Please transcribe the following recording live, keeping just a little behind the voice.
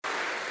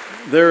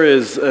There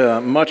is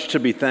much to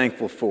be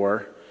thankful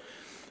for,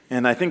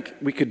 and I think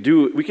we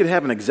could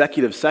have an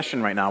executive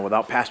session right now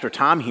without Pastor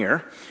Tom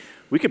here.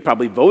 We could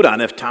probably vote on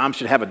if Tom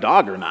should have a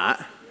dog or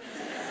not.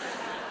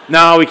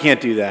 No, we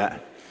can't do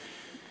that.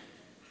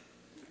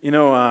 You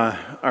know,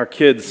 our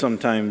kids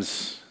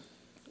sometimes,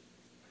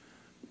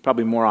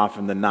 probably more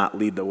often than not,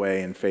 lead the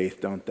way in faith,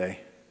 don't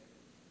they?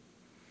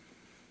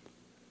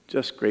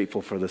 Just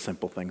grateful for the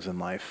simple things in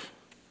life.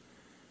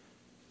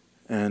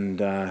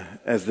 And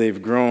as they've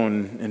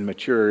grown and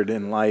matured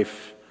in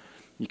life,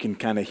 you can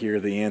kind of hear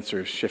the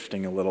answers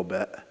shifting a little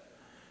bit.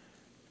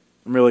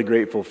 I'm really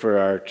grateful for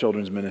our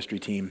children's ministry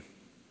team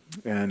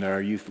and our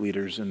youth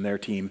leaders and their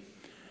team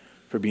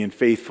for being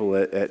faithful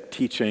at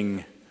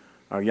teaching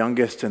our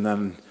youngest and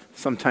then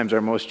sometimes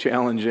our most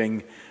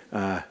challenging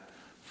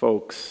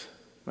folks.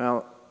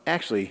 Well,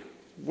 actually,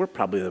 we're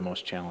probably the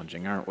most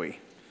challenging, aren't we?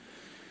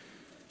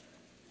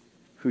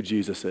 Who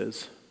Jesus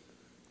is.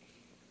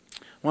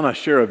 I want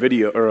to share a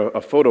video or a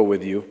photo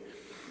with you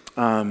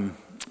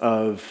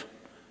of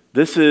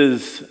this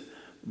is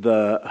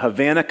the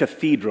Havana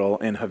Cathedral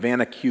in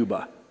Havana,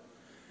 Cuba.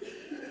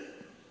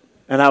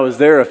 And I was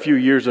there a few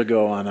years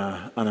ago on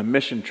a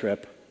mission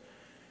trip.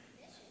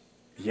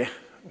 Yeah,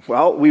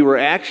 well, we were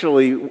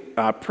actually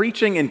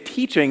preaching and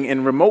teaching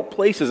in remote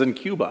places in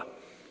Cuba.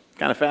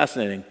 Kind of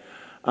fascinating.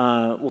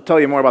 We'll tell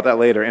you more about that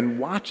later. And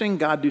watching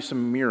God do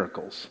some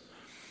miracles.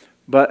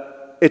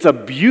 But it's a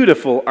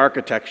beautiful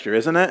architecture,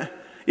 isn't it?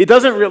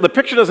 The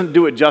picture doesn't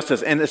do it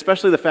justice, and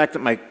especially the fact that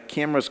my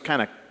camera's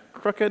kind of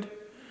crooked.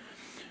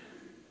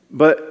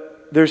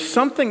 But there's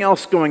something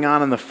else going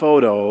on in the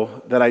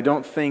photo that I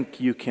don't think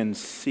you can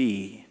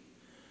see.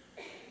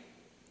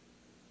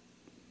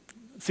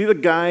 See the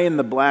guy in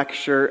the black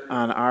shirt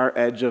on our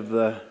edge of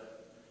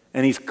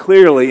and he's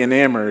clearly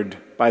enamored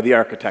by the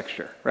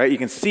architecture, right? You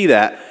can see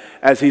that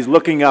as he's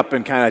looking up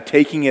and kind of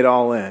taking it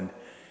all in.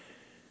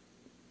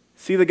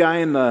 See the guy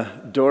in the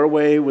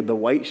doorway with the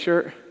white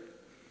shirt?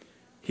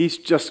 He's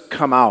just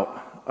come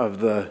out of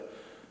the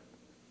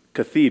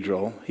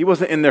cathedral. He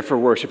wasn't in there for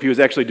worship. He was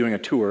actually doing a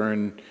tour,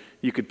 and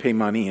you could pay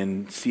money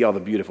and see all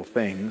the beautiful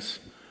things.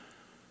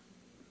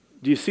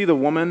 Do you see the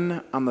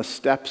woman on the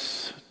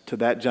steps to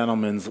that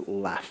gentleman's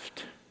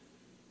left?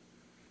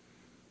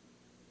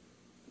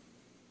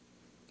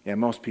 Yeah,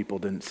 most people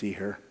didn't see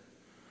her.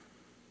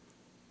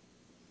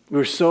 We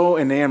were so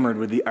enamored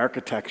with the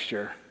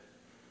architecture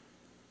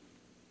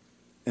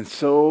and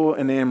so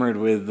enamored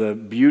with the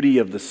beauty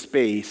of the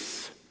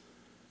space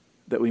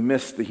that we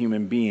missed the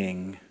human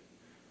being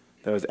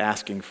that was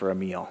asking for a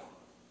meal.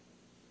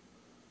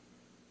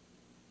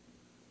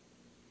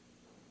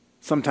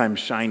 Sometimes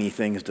shiny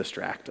things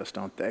distract us,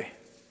 don't they?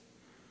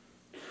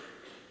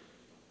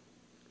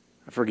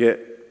 I forget,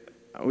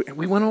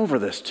 we went over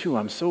this too.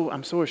 I'm so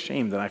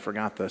ashamed that I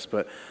forgot this,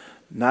 but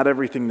not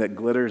everything that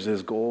glitters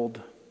is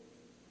gold.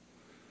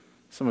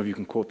 Some of you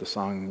can quote the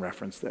song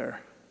reference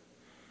there.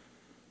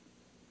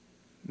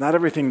 Not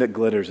everything that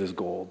glitters is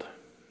gold.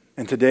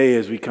 And today,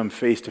 as we come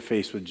face to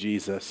face with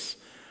Jesus,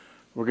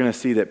 we're going to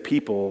see that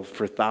people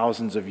for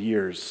thousands of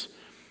years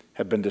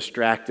have been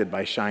distracted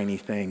by shiny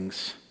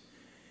things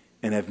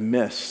and have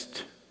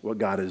missed what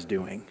God is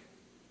doing.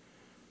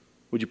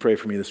 Would you pray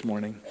for me this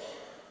morning?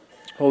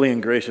 Holy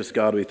and gracious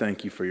God, we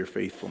thank you for your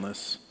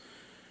faithfulness.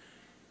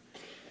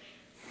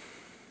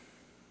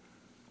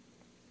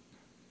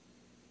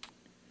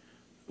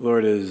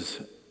 Lord, as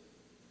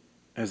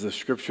the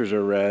scriptures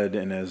are read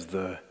and as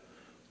the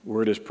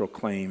word is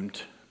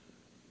proclaimed,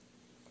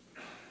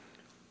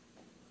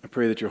 I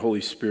pray that your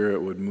Holy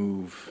Spirit would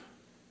move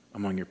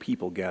among your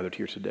people gathered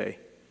here today.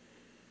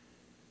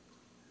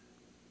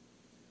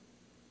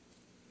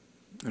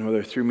 And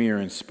whether through me or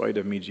in spite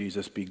of me,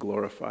 Jesus, be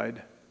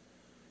glorified.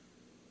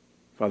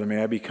 Father,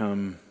 may I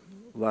become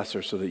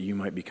lesser so that you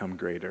might become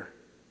greater.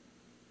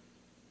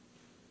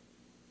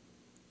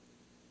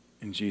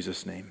 In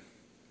Jesus' name,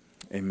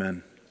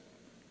 amen.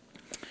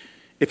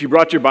 If you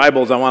brought your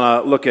Bibles, I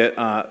want to look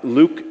at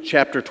Luke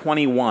chapter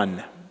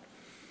 21.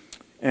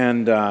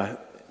 And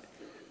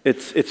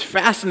it's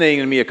fascinating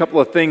to me, a couple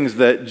of things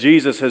that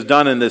Jesus has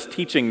done in this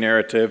teaching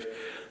narrative,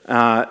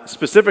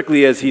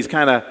 specifically as he's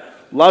kind of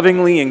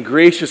lovingly and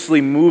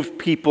graciously moved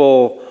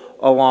people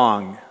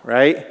along,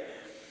 right?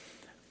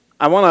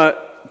 I want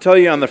to tell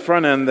you on the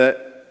front end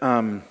that,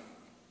 and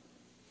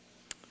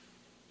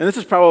this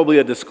is probably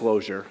a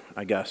disclosure,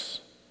 I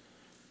guess.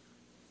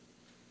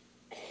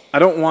 I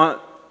don't want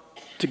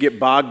to get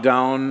bogged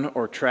down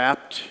or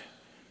trapped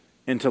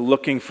into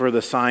looking for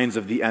the signs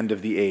of the end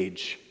of the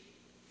age.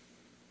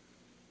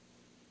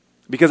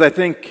 Because I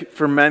think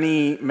for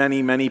many,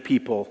 many, many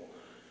people,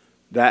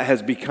 that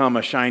has become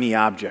a shiny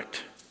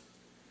object.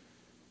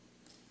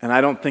 And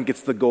I don't think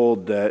it's the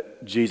gold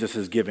that Jesus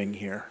is giving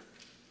here.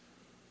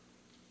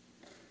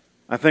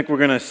 I think we're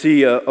going to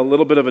see a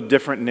little bit of a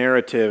different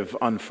narrative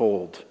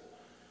unfold.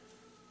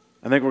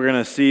 I think we're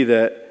going to see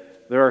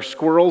that there are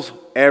squirrels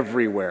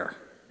everywhere.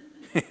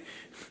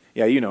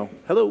 Yeah, you know,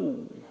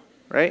 hello,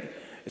 right?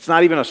 It's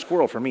not even a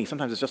squirrel for me.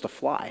 Sometimes it's just a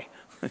fly.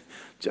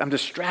 I'm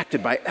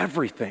distracted by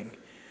everything.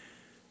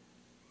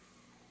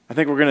 I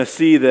think we're going to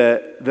see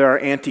that there are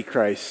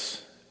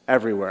antichrists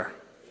everywhere.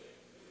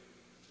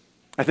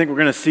 I think we're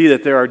going to see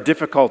that there are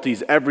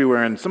difficulties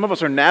everywhere, and some of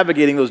us are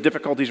navigating those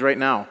difficulties right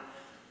now.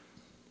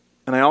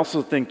 And I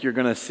also think you're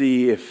going to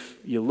see,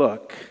 if you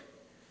look,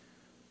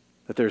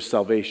 that there's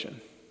salvation.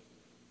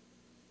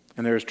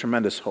 And there's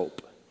tremendous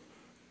hope.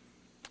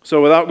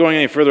 So without going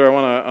any further, I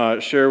want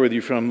to share with you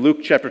from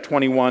Luke chapter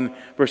 21,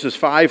 verses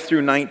 5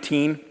 through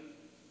 19.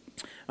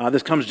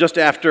 This comes just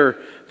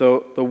after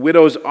the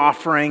widow's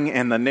offering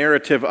and the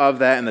narrative of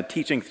that and the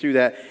teaching through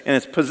that. And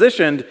it's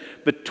positioned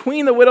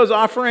between the widow's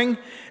offering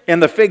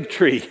and the fig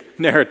tree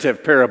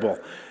narrative parable.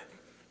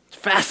 It's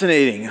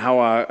fascinating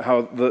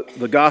how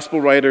the gospel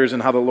writers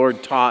and how the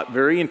Lord taught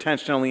very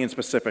intentionally and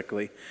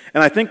specifically.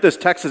 And I think this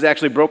text is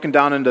actually broken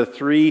down into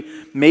 3,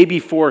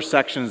 maybe 4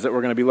 sections that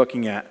we're going to be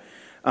looking at.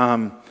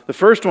 The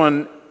first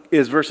one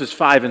is verses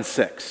 5 and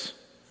 6.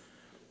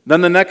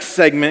 Then the next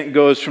segment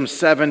goes from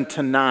 7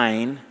 to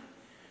 9,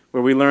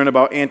 where we learn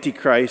about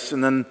Antichrist.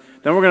 And then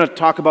we're going to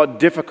talk about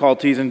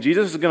difficulties, and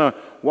Jesus is going to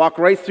walk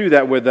right through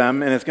that with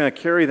them, and it's going to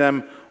carry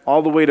them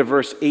all the way to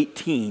verse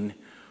 18,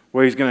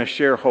 where he's going to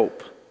share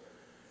hope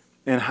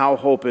and how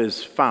hope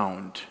is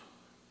found,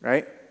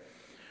 right?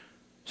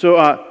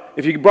 So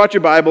if you brought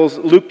your Bibles,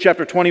 Luke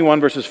chapter 21,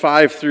 verses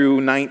 5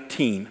 through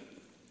 19.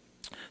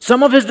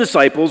 Some of his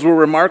disciples were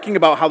remarking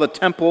about how the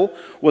temple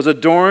was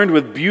adorned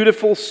with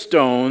beautiful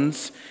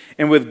stones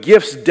and with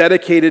gifts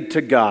dedicated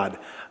to God.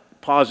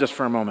 Pause just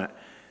for a moment.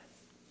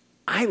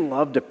 I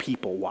love to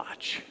people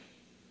watch.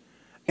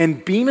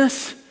 And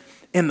Bemis,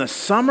 in the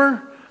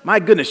summer, my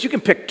goodness, you can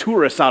pick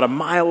tourists out a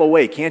mile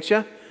away, can't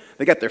you?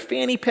 They got their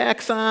fanny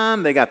packs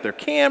on, they got their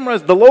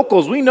cameras. The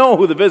locals, we know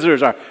who the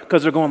visitors are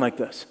because they're going like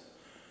this.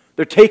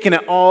 They're taking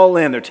it all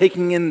in. They're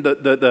taking in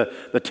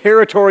the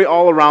territory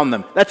all around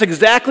them. That's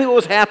exactly what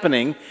was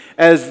happening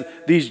as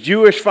these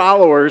Jewish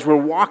followers were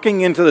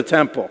walking into the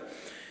temple.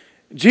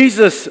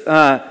 Jesus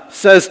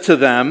says to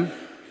them,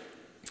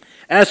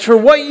 "As for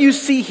what you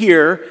see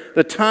here,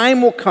 the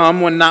time will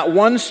come when not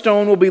one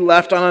stone will be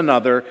left on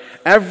another.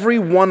 Every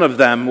one of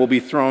them will be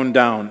thrown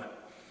down."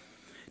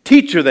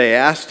 "Teacher," they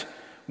asked,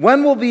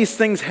 "when will these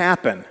things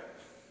happen?"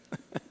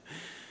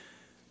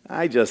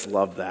 I just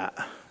love that.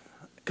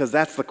 Because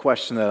that's the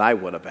question that I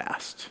would have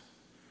asked.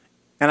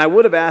 And I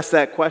would have asked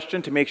that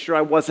question to make sure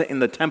I wasn't in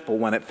the temple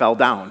when it fell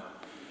down.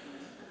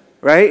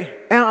 Right?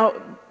 And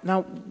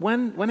now,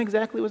 when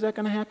exactly was that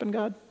going to happen,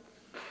 God?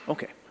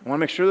 Okay, I want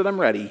to make sure that I'm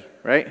ready,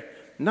 right?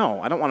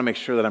 No, I don't want to make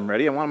sure that I'm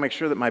ready. I want to make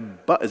sure that my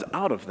butt is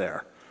out of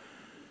there.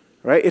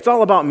 Right? It's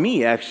all about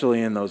me,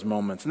 actually, in those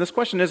moments. And this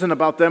question isn't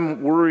about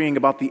them worrying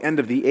about the end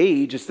of the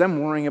age. It's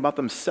them worrying about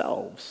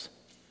themselves.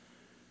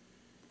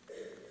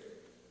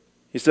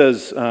 He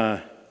says,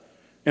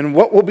 "And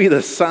what will be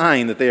the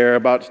sign that they are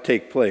about to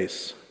take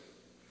place?"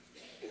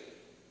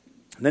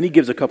 And then he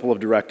gives a couple of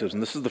directives,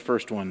 and this is the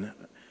first one.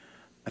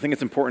 I think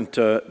it's important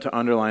to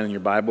underline in your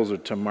Bibles or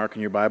to mark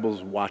in your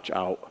Bibles, watch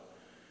out.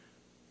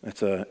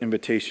 That's an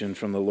invitation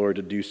from the Lord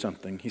to do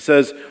something. He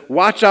says,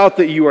 "Watch out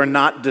that you are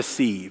not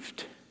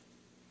deceived.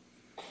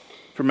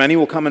 For many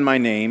will come in my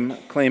name,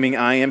 claiming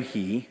I am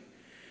he,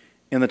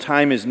 and the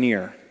time is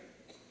near."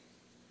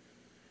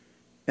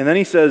 And then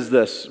he says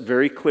this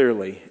very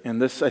clearly,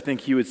 and this I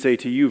think he would say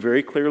to you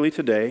very clearly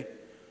today,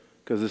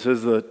 because this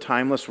is the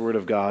timeless word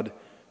of God: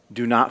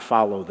 do not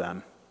follow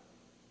them.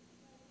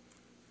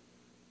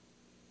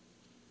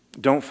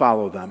 Don't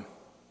follow them.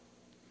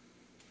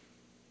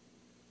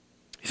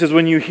 He says,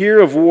 "When you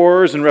hear of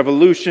wars and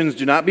revolutions,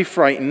 do not be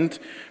frightened,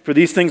 for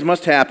these things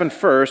must happen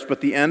first,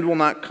 but the end will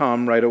not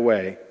come right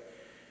away."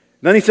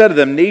 Then he said to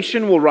them,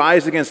 "Nation will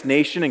rise against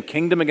nation and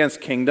kingdom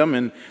against kingdom,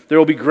 and there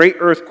will be great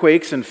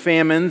earthquakes and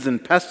famines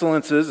and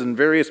pestilences in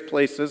various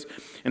places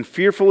and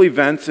fearful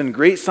events and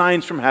great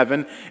signs from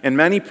heaven." And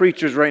many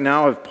preachers right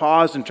now have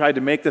paused and tried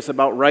to make this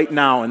about right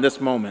now in this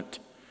moment.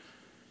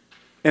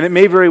 And it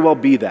may very well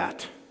be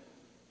that.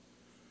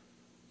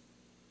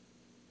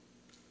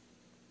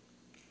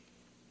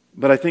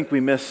 But I think we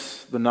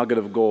miss the nugget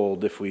of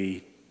gold if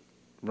we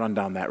run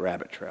down that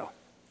rabbit trail.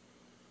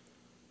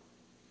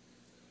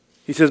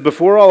 He says,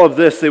 "Before all of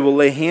this, they will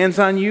lay hands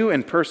on you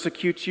and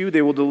persecute you.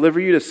 They will deliver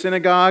you to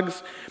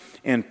synagogues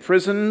and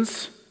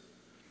prisons,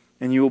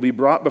 and you will be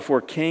brought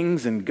before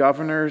kings and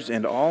governors,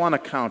 and all on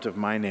account of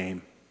my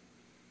name.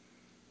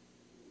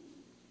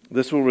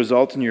 This will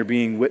result in your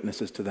being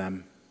witnesses to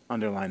them."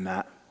 Underline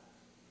that.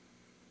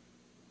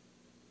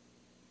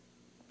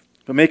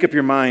 But make up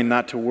your mind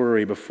not to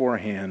worry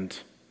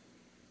beforehand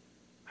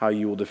how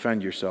you will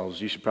defend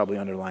yourselves. You should probably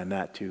underline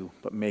that too,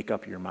 but make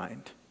up your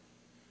mind.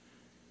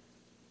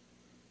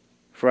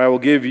 "For I will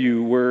give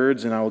you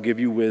words and I will give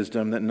you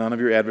wisdom that none of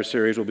your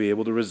adversaries will be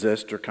able to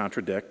resist or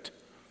contradict.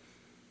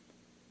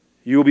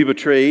 You will be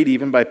betrayed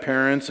even by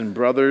parents and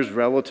brothers,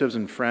 relatives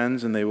and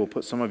friends, and they will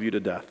put some of you to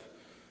death."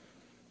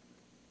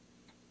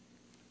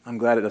 I'm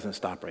glad it doesn't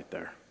stop right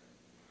there.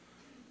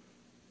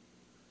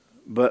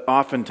 But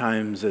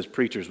oftentimes as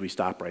preachers we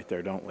stop right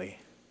there, don't we?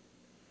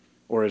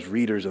 Or as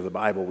readers of the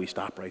Bible we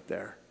stop right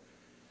there.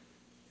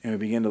 and we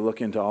begin to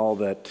look into all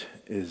that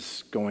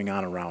is going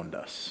on around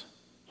us.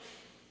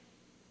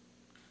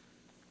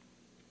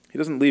 He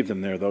doesn't leave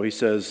them there, though. He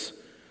says,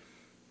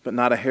 "But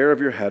not a hair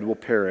of your head will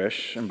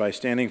perish, and by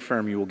standing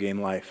firm you will gain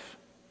life."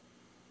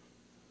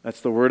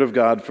 That's the word of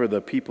God for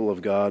the people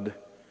of God.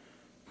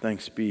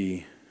 Thanks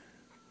be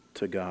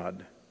to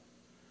God.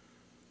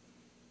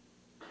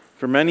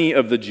 For many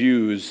of the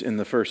Jews in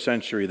the first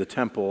century, the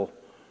temple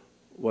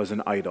was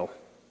an idol.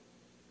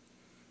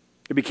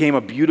 It became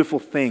a beautiful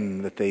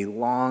thing that they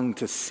longed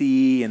to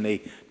see, and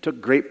they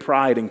took great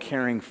pride in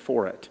caring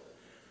for it.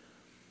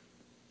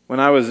 When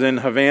I was in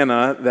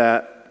Havana,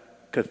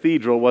 that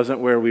cathedral wasn't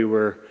where we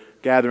were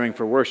gathering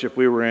for worship.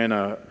 We were in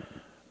a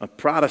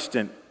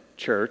Protestant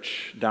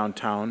church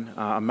downtown,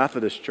 a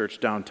Methodist church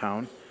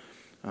downtown,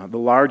 the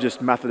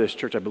largest Methodist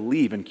church, I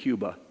believe, in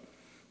Cuba.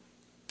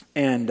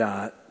 And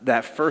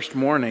that first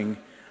morning,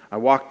 I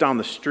walked down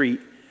the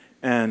street,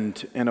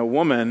 and a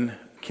woman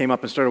came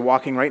up and started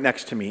walking right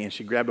next to me, and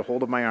she grabbed a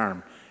hold of my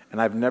arm.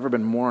 And I've never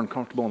been more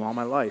uncomfortable in all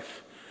my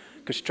life,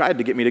 because she tried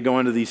to get me to go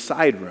into these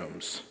side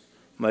rooms.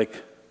 I'm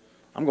like,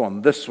 I'm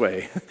going this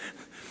way.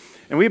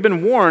 And we've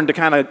been warned to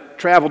kind of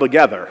travel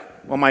together.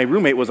 Well, my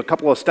roommate was a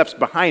couple of steps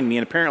behind me,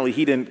 and apparently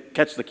he didn't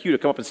catch the cue to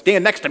come up and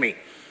stand next to me.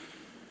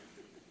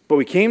 But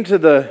we came to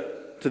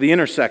the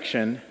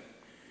intersection,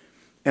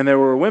 and there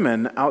were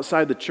women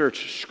outside the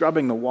church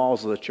scrubbing the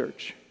walls of the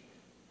church.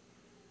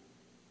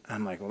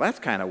 I'm like, well, that's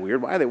kind of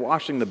weird. Why are they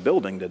washing the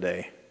building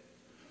today?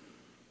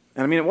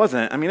 And it was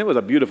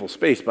a beautiful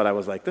space, but I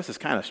was like, this is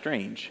kind of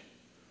strange.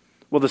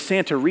 Well, the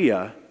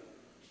Santeria,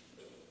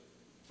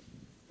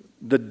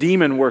 the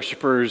demon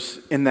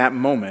worshipers in that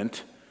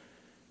moment,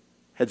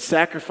 had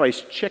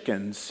sacrificed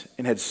chickens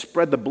and had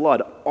spread the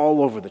blood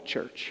all over the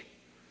church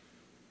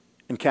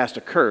and cast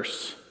a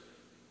curse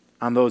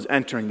on those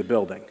entering the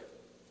building.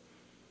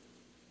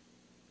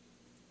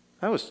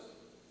 That was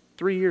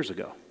 3 years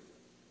ago.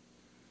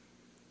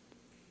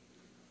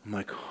 I'm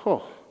like,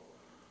 oh,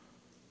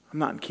 I'm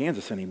not in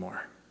Kansas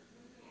anymore.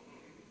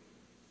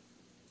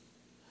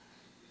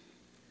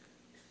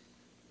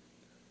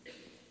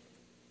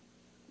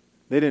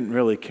 They didn't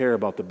really care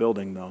about the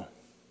building, though.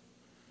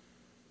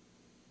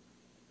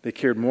 They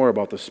cared more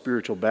about the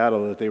spiritual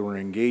battle that they were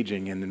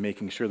engaging in and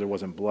making sure there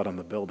wasn't blood on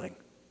the building.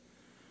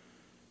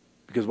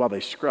 Because while they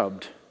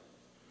scrubbed,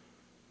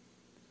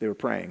 they were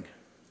praying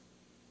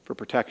for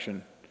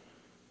protection,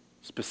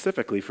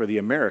 specifically for the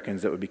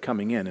Americans that would be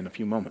coming in a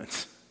few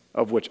moments,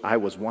 of which I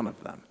was one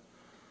of them.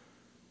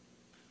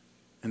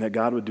 And that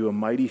God would do a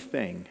mighty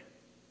thing.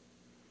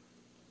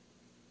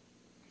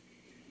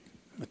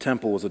 The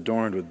temple was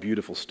adorned with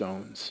beautiful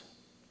stones.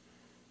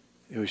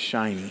 It was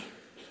shiny.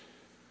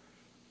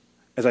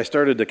 As I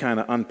started to kind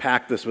of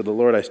unpack this with the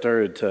Lord, I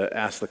started to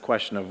ask the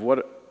question of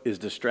what is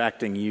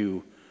distracting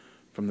you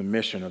from the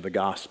mission of the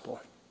gospel?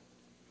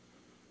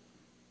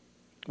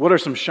 What are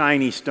some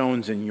shiny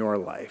stones in your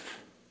life?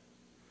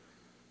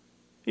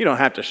 You don't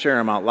have to share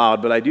them out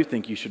loud, but I do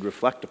think you should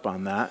reflect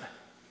upon that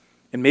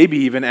and maybe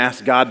even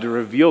ask God to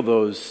reveal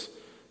those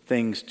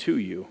things to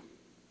you.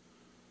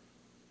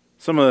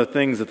 Some of the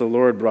things that the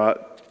Lord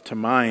brought to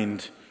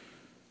mind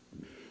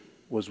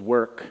was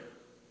work.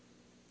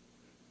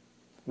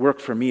 Work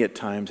for me at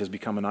times has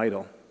become an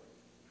idol.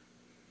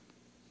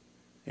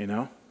 You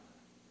know?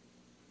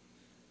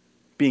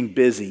 Being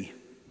busy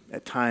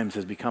at times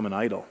has become an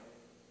idol.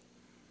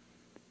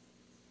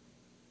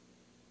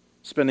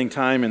 Spending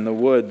time in the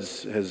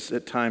woods has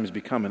at times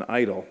become an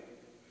idol.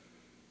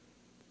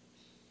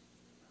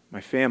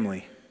 My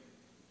family,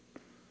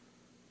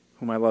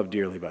 whom I love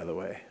dearly, by the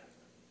way,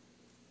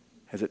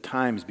 has at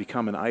times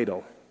become an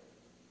idol.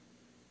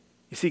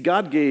 You see,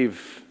 God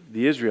gave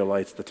the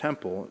Israelites the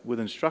temple with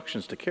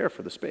instructions to care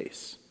for the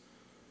space.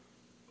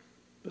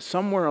 But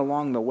somewhere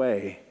along the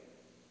way,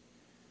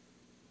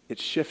 it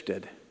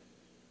shifted.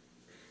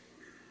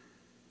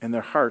 And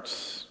their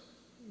hearts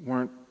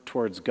weren't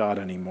towards God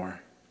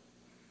anymore.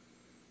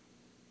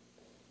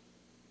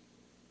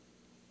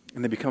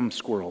 And they become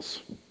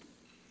squirrels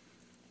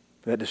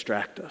that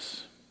distract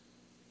us.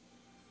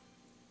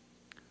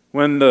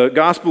 When the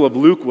Gospel of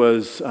Luke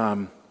was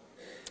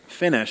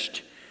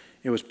finished,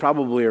 it was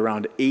probably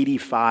around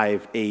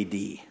 85 AD.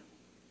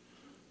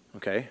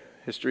 Okay?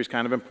 History is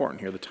kind of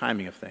important here, the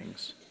timing of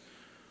things.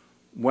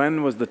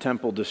 When was the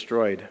temple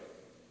destroyed?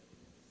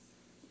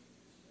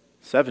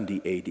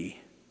 70 AD.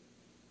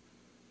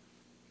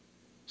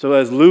 So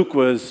as Luke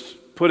was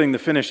putting the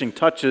finishing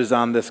touches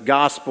on this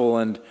gospel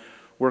and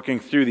working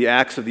through the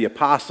Acts of the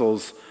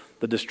Apostles,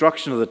 the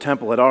destruction of the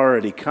temple had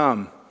already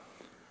come.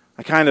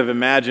 I kind of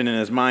imagine in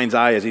his mind's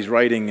eye as he's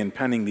writing and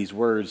penning these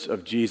words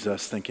of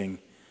Jesus, thinking,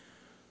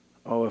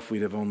 oh, if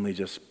we'd have only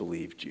just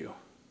believed you.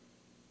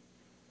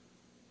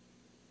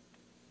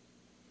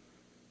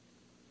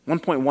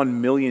 1.1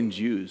 million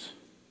Jews,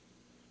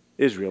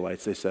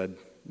 Israelites, they said,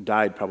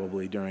 died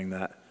probably during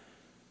that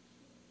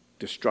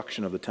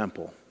destruction of the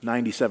temple.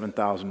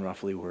 97,000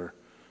 roughly were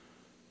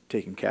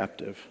taken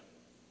captive.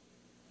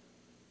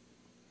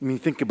 I mean,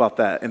 think about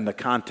that in the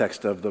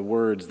context of the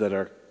words that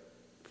are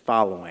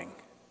following.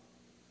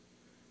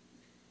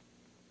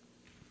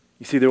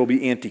 You see, there will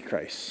be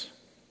antichrists.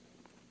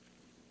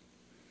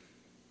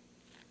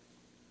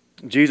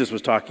 Jesus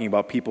was talking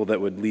about people that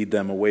would lead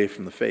them away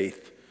from the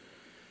faith.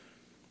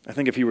 I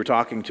think if he were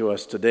talking to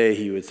us today,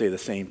 he would say the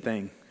same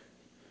thing.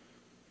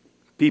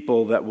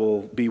 People that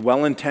will be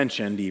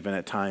well-intentioned even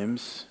at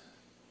times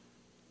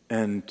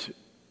and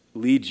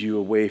lead you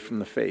away from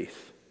the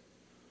faith.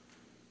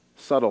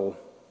 Subtle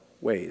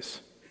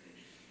ways.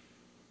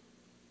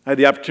 I had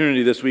the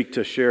opportunity this week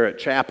to share at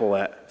chapel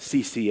at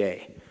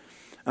CCA.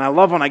 And I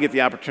love when I get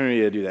the opportunity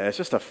to do that. It's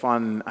just a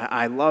fun,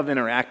 I love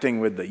interacting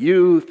with the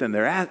youth, and they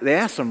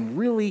ask some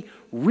really,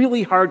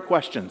 really hard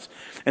questions.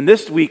 And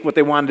this week what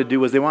they wanted to do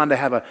was they wanted to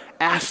have a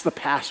Ask the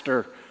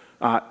Pastor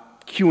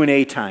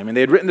Q&A time. And they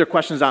had written their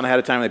questions down ahead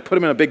of time, and they put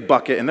them in a big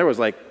bucket, and there was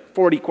like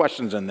 40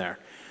 questions in there.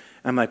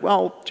 And I'm like,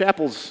 well,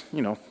 chapel's,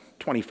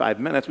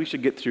 25 minutes. We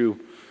should get through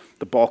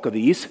the bulk of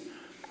these.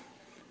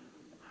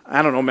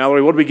 I don't know,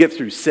 Mallory, what did we get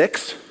through?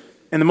 6?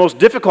 And the most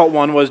difficult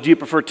one was, do you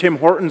prefer Tim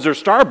Hortons or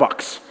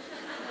Starbucks?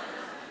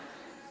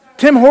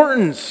 Tim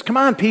Hortons, come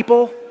on,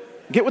 people.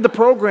 Get with the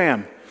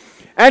program.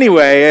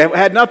 Anyway, it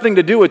had nothing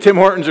to do with Tim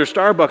Hortons or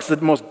Starbucks. The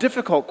most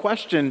difficult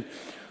question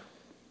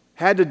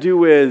had to do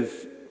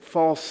with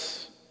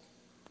false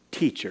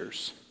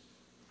teachers.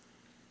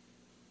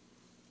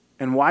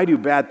 And why do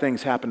bad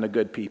things happen to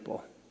good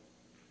people?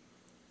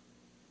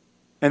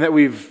 And that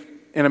we've,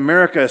 in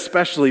America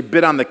especially,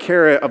 bit on the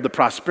carrot of the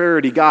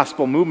prosperity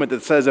gospel movement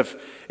that says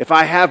if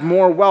I have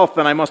more wealth,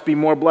 then I must be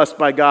more blessed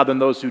by God than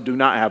those who do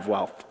not have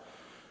wealth.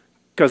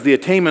 Because the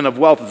attainment of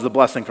wealth is a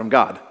blessing from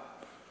God.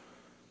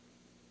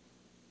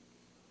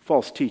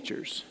 False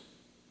teachers.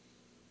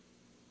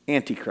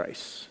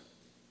 Antichrists.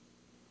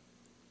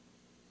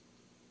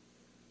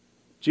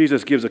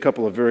 Jesus gives a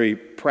couple of very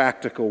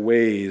practical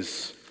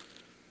ways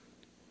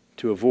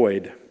to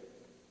avoid.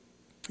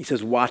 He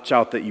says, watch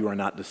out that you are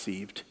not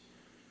deceived.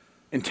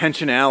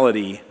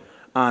 Intentionality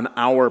on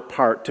our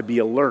part to be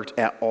alert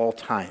at all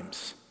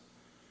times.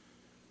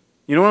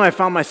 You know when I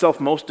found myself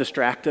most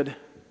distracted?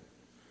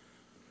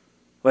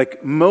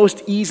 Like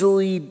most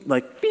easily,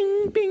 like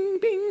bing, bing,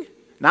 bing.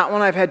 Not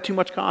when I've had too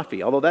much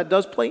coffee, although that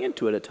does play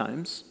into it at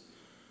times.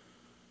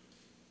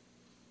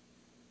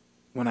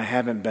 When I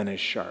haven't been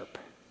as sharp.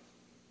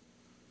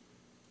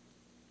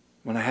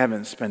 When I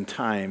haven't spent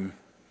time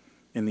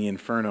in the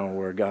inferno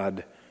where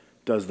God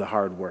does the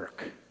hard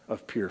work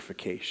of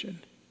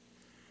purification.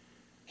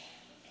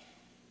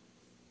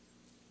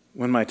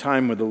 When my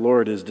time with the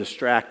Lord is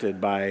distracted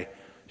by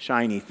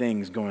shiny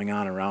things going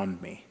on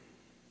around me.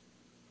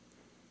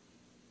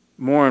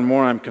 More and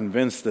more I'm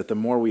convinced that the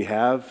more we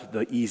have,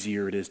 the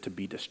easier it is to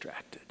be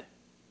distracted.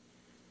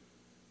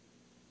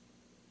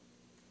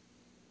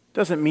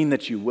 Doesn't mean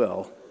that you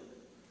will.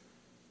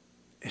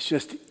 It's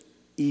just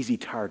easy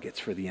targets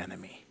for the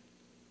enemy.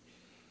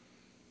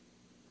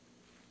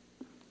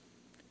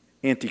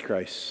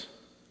 Antichrist.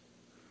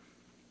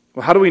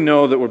 Well, how do we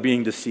know that we're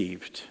being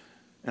deceived?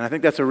 And I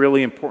think that's a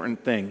really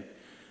important thing.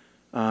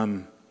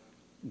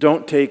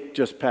 Don't take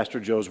just Pastor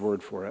Joe's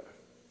word for it,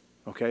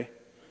 okay?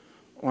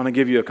 I want to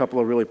give you a couple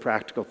of really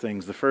practical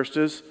things. The first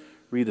is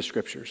read the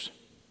Scriptures.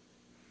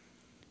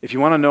 If you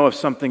want to know if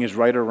something is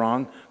right or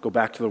wrong, go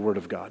back to the Word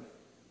of God.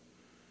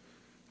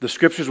 The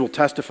Scriptures will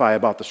testify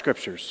about the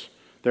Scriptures.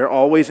 They're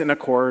always in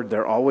accord.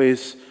 They're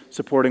always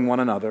supporting one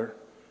another.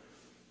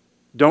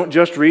 Don't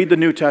just read the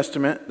New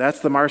Testament.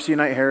 That's the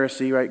Marcionite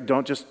heresy, right?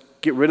 Don't just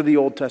get rid of the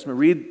Old Testament.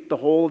 Read the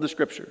whole of the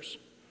Scriptures,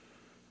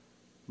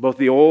 both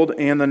the Old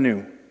and the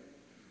New.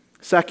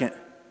 Second,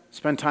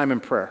 spend time in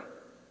prayer.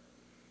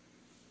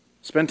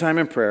 Spend time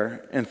in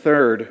prayer. And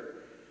third,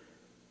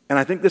 and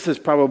I think this is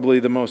probably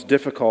the most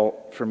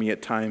difficult for me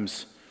at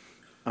times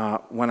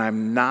when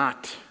I'm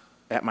not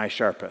at my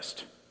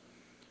sharpest,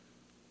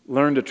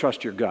 learn to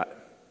trust your gut.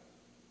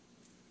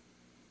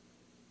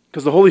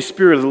 Because the Holy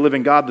Spirit of the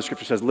living God, the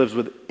Scripture says, lives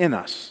within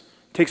us,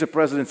 takes up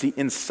residency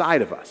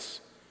inside of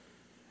us,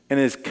 and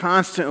is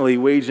constantly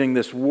waging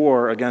this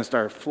war against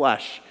our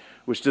flesh,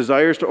 which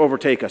desires to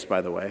overtake us,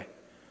 by the way.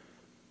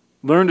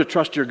 Learn to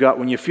trust your gut.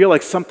 When you feel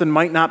like something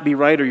might not be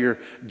right or you're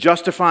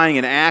justifying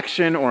an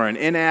action or an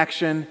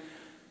inaction,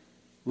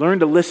 learn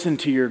to listen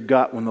to your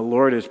gut when the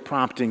Lord is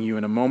prompting you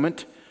in a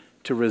moment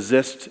to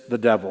resist the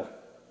devil.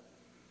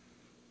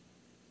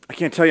 I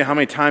can't tell you how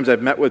many times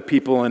I've met with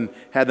people and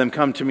had them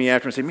come to me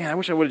after and say, man, I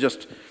wish I would have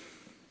just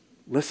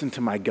listened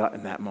to my gut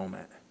in that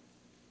moment.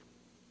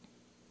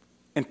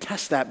 And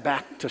test that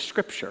back to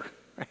Scripture,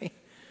 right?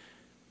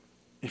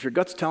 If your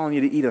gut's telling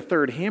you to eat a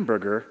third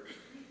hamburger,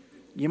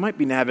 you might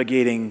be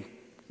navigating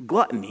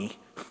gluttony,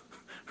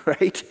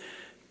 right?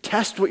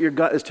 Test what your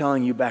gut is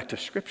telling you back to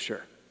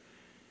Scripture.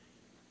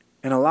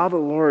 And allow the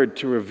Lord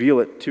to reveal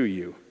it to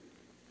you.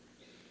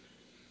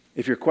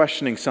 If you're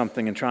questioning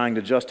something and trying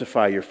to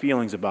justify your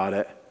feelings about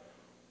it,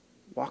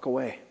 walk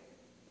away.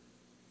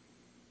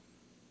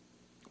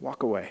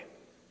 Walk away.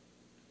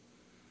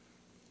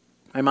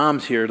 My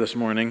mom's here this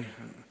morning.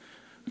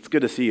 It's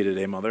good to see you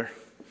today, Mother.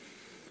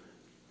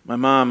 My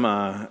mom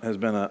has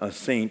been a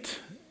saint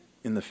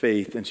in the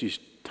faith, and she's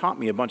taught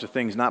me a bunch of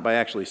things, not by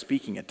actually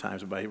speaking at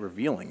times, but by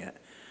revealing it.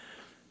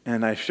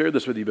 And I shared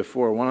this with you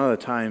before. One of the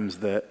times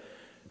that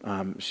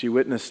she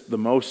witnessed the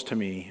most to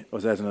me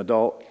was as an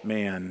adult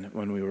man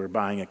when we were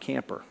buying a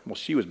camper. Well,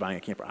 she was buying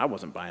a camper. I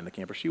wasn't buying the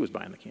camper. She was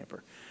buying the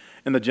camper.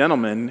 And the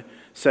gentleman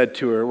said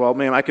to her, well,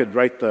 ma'am, I could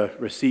write the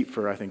receipt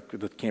for, I think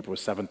the camper was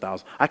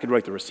 $7,000. I could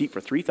write the receipt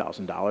for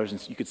 $3,000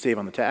 and you could save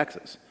on the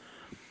taxes.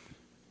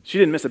 She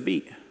didn't miss a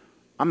beat.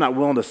 I'm not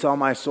willing to sell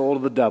my soul to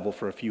the devil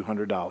for a few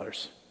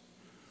 $100s.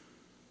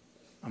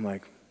 I'm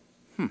like,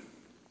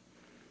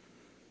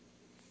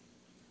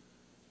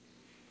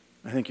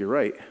 I think you're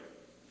right.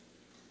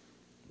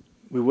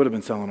 We would have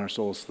been selling our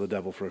souls to the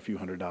devil for a few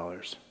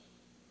 $100s.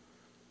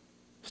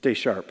 Stay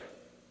sharp.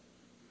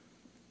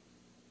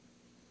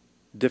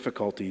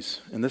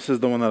 Difficulties. And this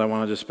is the one that I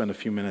want to just spend a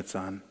few minutes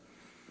on.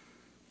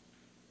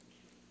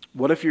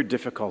 What if your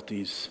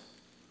difficulties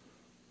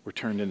were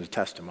turned into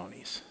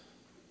testimonies?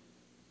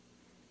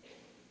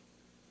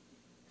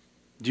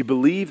 Do you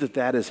believe that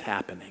that is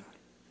happening?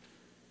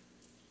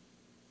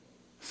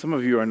 Some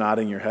of you are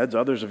nodding your heads.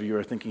 Others of you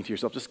are thinking to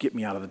yourself, just get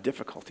me out of the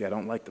difficulty. I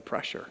don't like the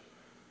pressure.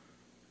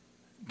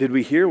 Did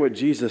we hear what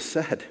Jesus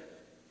said?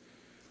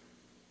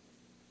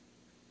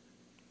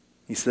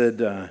 He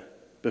said,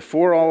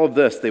 before all of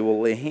this, they will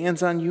lay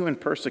hands on you and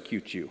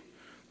persecute you.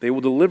 They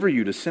will deliver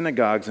you to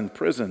synagogues and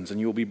prisons, and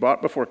you will be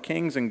brought before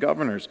kings and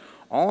governors,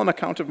 all on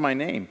account of my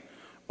name.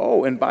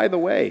 Oh, and by the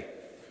way,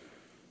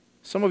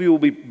 some of you will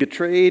be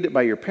betrayed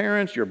by your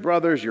parents, your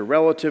brothers, your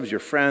relatives, your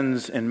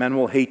friends, and men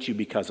will hate you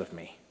because of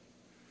me.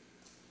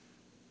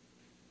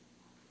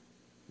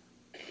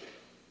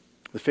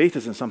 The faith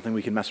isn't something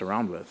we can mess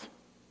around with.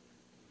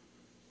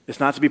 It's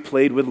not to be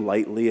played with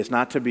lightly. It's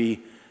not to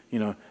be,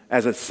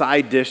 as a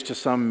side dish to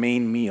some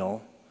main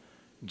meal.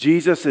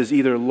 Jesus is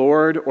either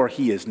Lord or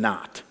he is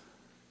not.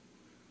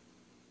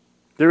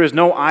 There is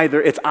no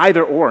either. It's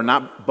either or,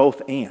 not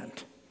both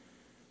and.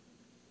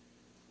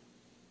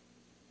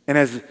 And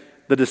as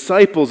the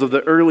disciples of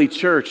the early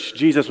church,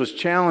 Jesus was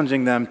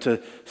challenging them to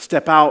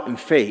step out in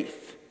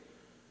faith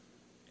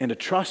and to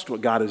trust what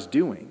God is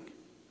doing.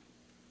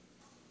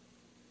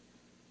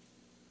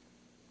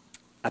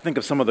 I think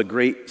of some of the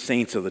great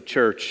saints of the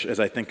church as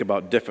I think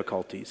about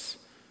difficulties.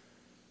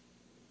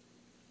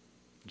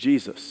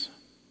 Jesus,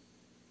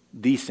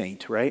 the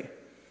saint, right?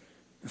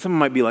 And someone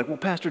might be like, well,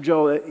 Pastor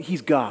Joe,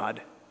 he's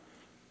God.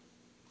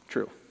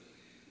 True.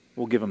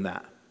 We'll give him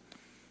that.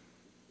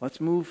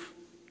 Let's move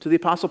to the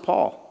Apostle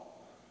Paul,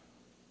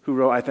 who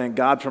wrote, I thank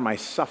God for my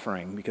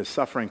suffering, because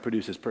suffering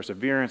produces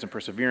perseverance, and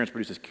perseverance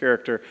produces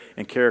character,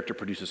 and character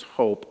produces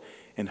hope.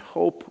 And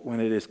hope, when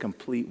it is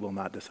complete, will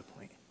not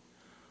disappoint.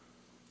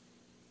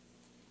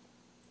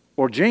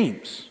 Or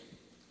James,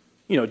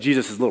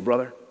 Jesus' little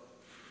brother.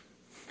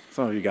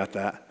 Some of you got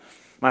that.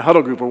 My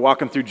huddle group, we're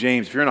walking through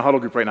James. If you're in a huddle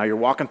group right now, you're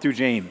walking through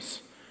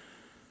James.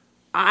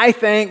 I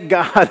thank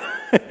God.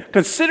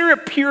 Consider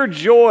it pure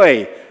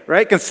joy,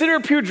 right? Consider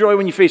it pure joy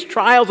when you face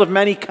trials of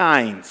many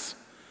kinds,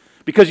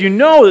 because you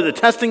know that the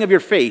testing of your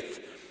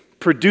faith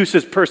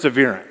produces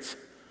perseverance.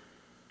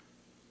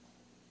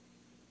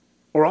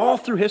 Or all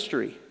through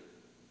history.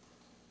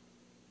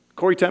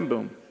 Corrie ten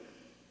Boom.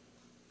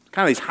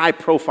 Kind of these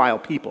high-profile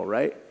people,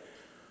 right?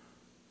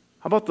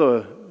 How about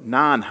the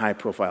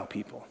non-high-profile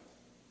people?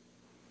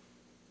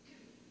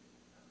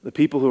 The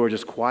people who are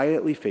just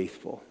quietly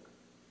faithful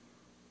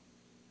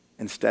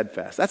and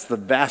steadfast. That's the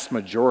vast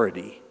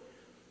majority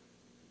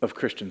of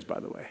Christians, by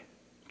the way.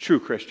 True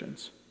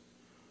Christians.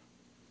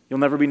 You'll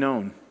never be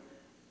known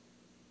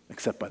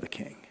except by the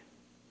King.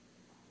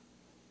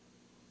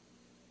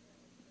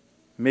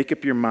 Make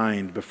up your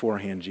mind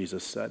beforehand,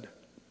 Jesus said.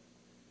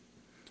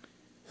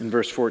 In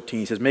verse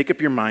 14, he says, make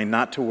up your mind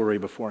not to worry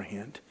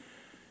beforehand.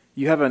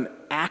 You have an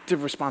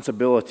active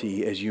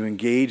responsibility as you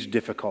engage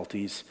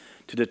difficulties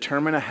to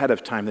determine ahead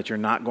of time that you're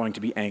not going to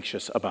be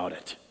anxious about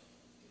it.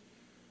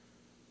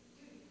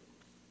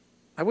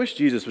 I wish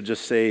Jesus would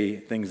just say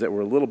things that were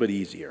a little bit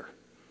easier.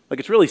 Like,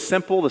 it's really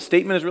simple. The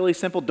statement is really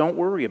simple. Don't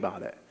worry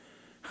about it.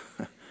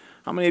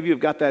 How many of you have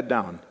got that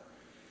down?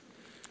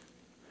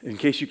 In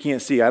case you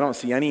can't see, I don't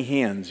see any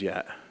hands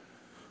yet.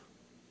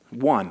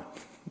 One.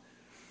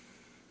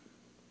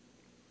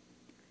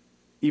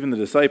 Even the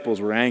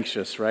disciples were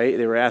anxious, right?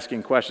 They were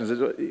asking questions.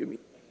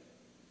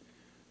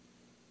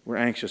 We're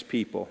anxious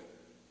people.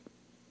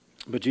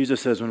 But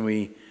Jesus says, when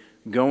we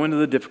go into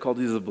the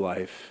difficulties of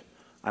life,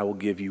 I will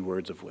give you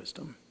words of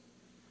wisdom.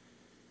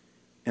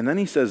 And then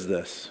he says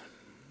this.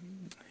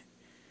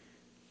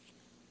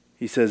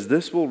 He says,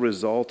 this will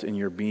result in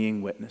your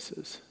being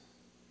witnesses.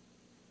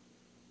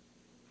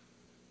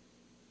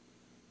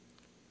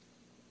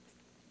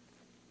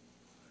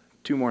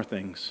 Two more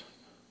things.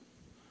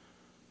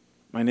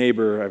 My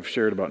neighbor, I've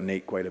shared about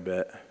Nate quite a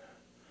bit,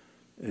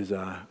 is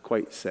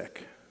quite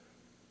sick.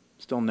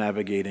 Still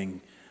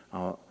navigating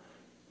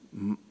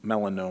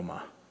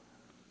melanoma.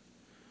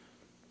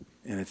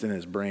 And it's in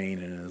his brain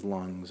and in his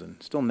lungs,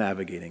 and still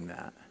navigating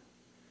that.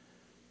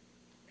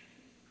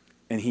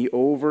 And he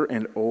over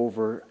and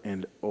over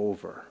and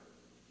over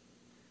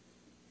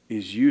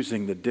is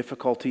using the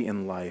difficulty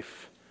in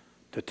life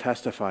to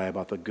testify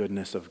about the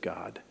goodness of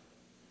God.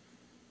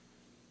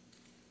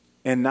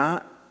 And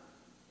not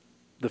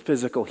the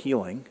physical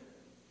healing,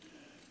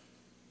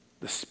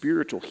 the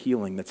spiritual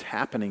healing that's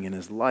happening in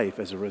his life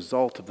as a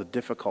result of the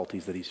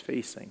difficulties that he's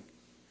facing.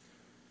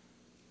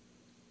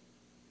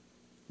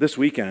 This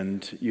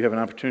weekend, you have an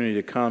opportunity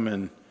to come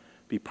and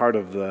be part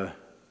of the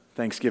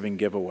Thanksgiving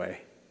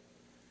giveaway.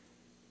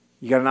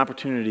 You got an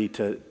opportunity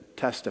to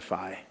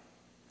testify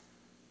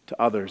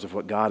to others of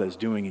what God is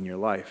doing in your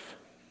life.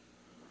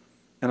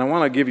 And I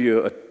want to give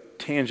you a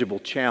tangible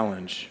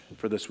challenge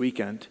for this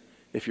weekend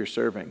if you're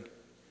serving.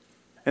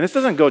 And this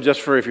doesn't go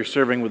just for if you're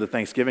serving with the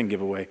Thanksgiving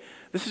giveaway.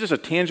 This is just a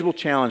tangible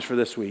challenge for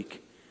this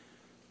week.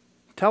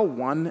 Tell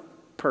one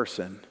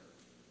person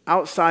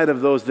outside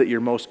of those that you're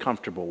most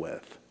comfortable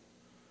with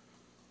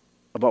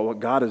about what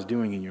God is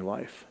doing in your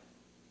life,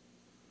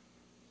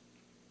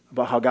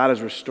 about how God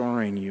is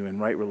restoring you in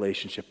right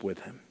relationship with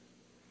him.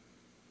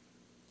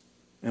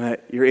 And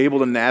that you're able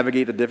to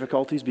navigate the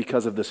difficulties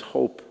because of this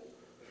hope.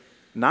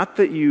 Not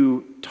that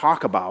you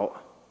talk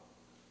about,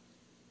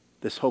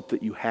 this hope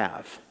that you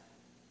have.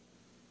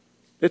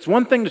 It's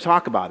one thing to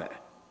talk about it.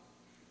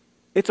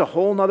 It's a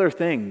whole other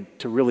thing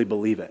to really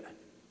believe it.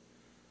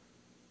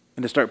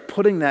 And to start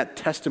putting that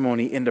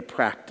testimony into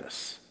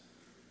practice.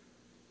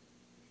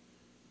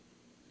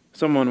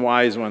 Someone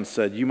wise once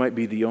said, you might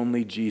be the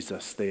only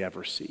Jesus they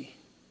ever see.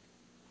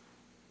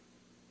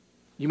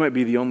 You might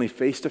be the only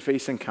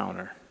face-to-face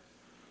encounter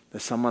that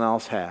someone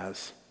else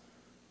has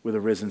with a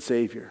risen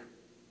Savior.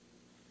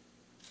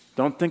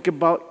 Don't think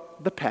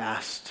about the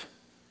past.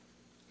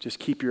 Just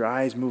keep your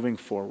eyes moving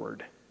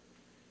forward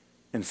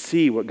and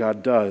see what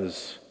God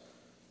does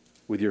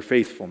with your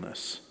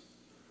faithfulness.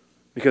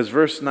 Because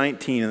verse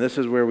 19, and this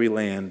is where we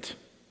land,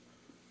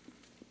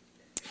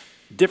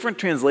 different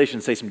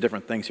translations say some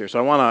different things here, so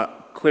I want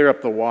to clear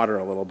up the water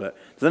a little bit.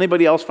 Does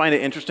anybody else find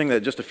it interesting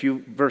that just a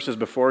few verses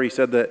before he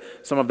said that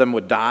some of them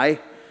would die?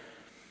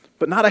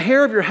 But not a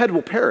hair of your head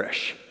will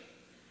perish.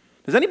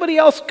 Is anybody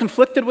else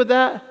conflicted with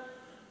that?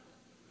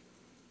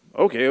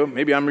 Okay, well,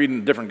 maybe I'm reading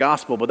a different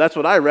gospel, but that's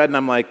what I read, and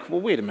I'm like,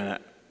 well, wait a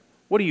minute.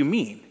 What do you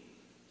mean?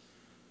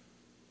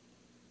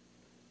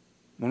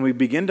 When we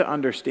begin to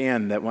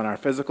understand that when our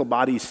physical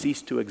bodies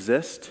cease to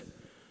exist,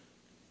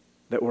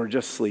 that we're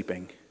just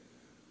sleeping.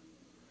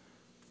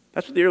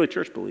 That's what the early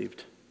church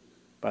believed,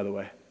 by the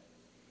way.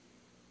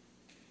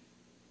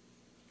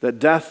 That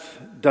death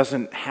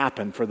doesn't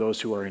happen for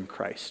those who are in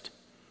Christ.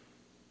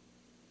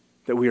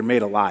 That we are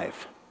made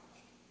alive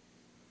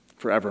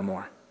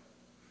forevermore.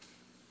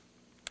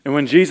 And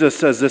when Jesus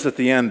says this at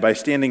the end, by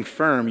standing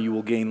firm, you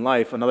will gain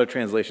life. Another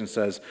translation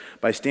says,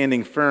 by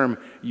standing firm,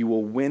 you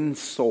will win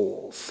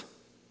souls.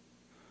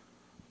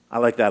 I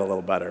like that a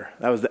little better.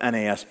 That was the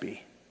NASB.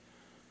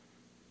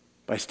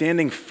 By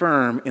standing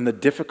firm in the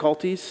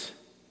difficulties,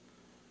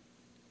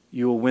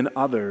 you will win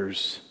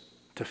others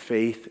to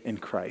faith in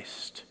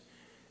Christ.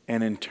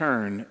 And in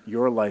turn,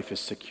 your life is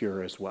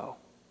secure as well.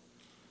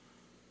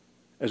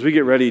 As we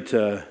get ready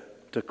to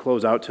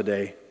close out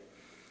today,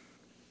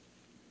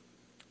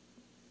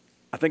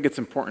 I think it's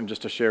important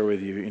just to share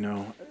with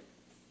you,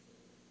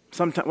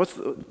 sometimes,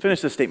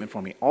 finish this statement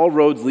for me. All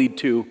roads lead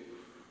to,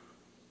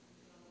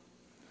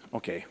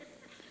 okay,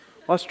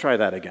 let's try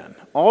that again.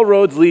 All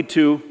roads lead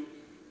to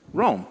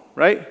Rome,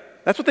 right?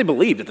 That's what they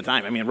believed at the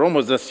time. I mean, Rome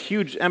was this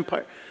huge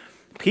empire.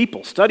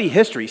 People, study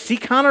history. See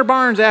Connor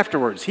Barnes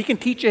afterwards. He can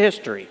teach you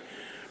history,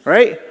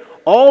 right?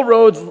 All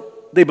roads,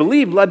 they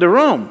believed, led to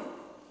Rome.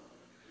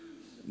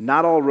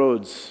 Not all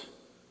roads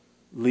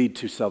lead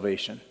to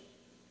salvation.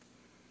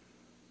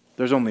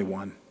 There's only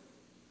one.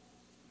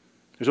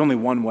 There's only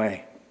one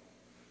way.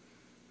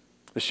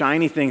 The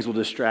shiny things will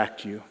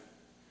distract you.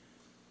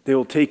 They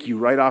will take you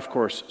right off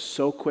course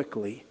so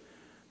quickly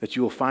that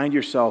you will find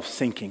yourself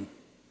sinking.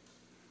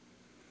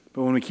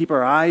 But when we keep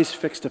our eyes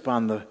fixed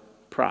upon the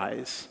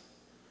prize,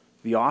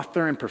 the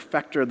author and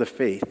perfecter of the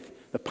faith,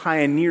 the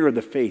pioneer of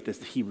the faith, as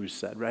the Hebrews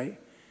said, right?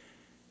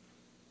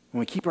 When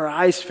we keep our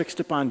eyes fixed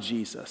upon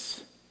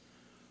Jesus,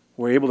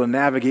 we're able to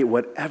navigate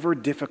whatever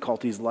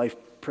difficulties life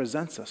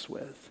presents us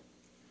with.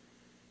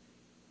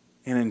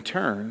 And in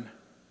turn,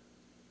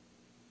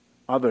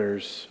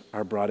 others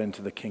are brought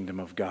into the kingdom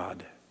of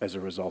God as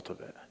a result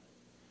of it.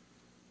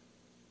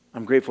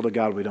 I'm grateful to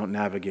God we don't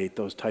navigate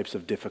those types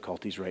of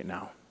difficulties right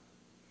now.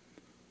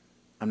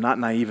 I'm not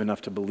naive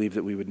enough to believe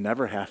that we would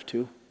never have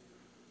to.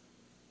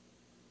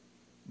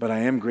 But I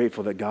am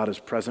grateful that God is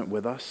present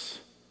with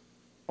us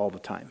all the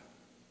time.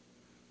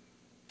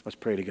 Let's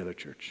pray together,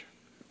 church.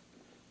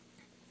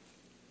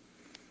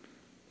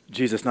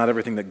 Jesus, not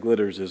everything that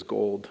glitters is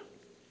gold.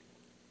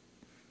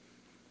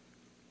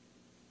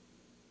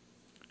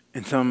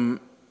 And some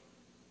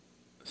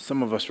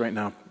of us right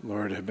now,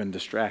 Lord, have been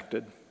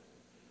distracted.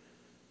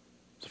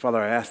 So, Father,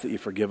 I ask that you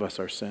forgive us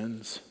our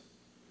sins.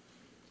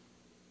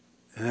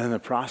 And in the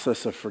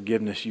process of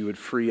forgiveness, you would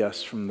free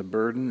us from the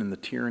burden and the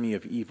tyranny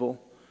of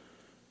evil,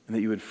 and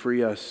that you would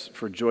free us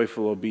for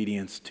joyful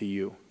obedience to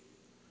you.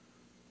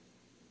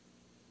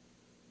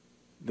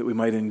 That we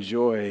might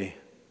enjoy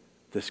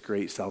this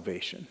great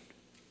salvation.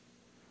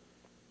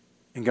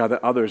 And God,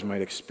 that others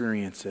might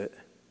experience it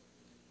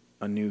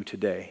anew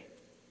today.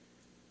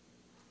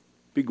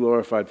 Be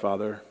glorified,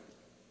 Father,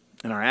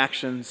 in our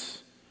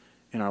actions,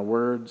 in our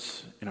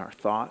words, in our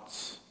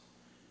thoughts.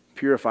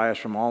 Purify us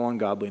from all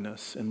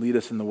ungodliness and lead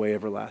us in the way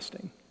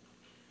everlasting.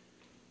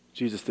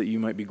 Jesus, that you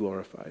might be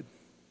glorified.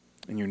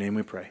 In your name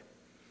we pray.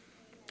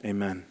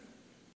 Amen.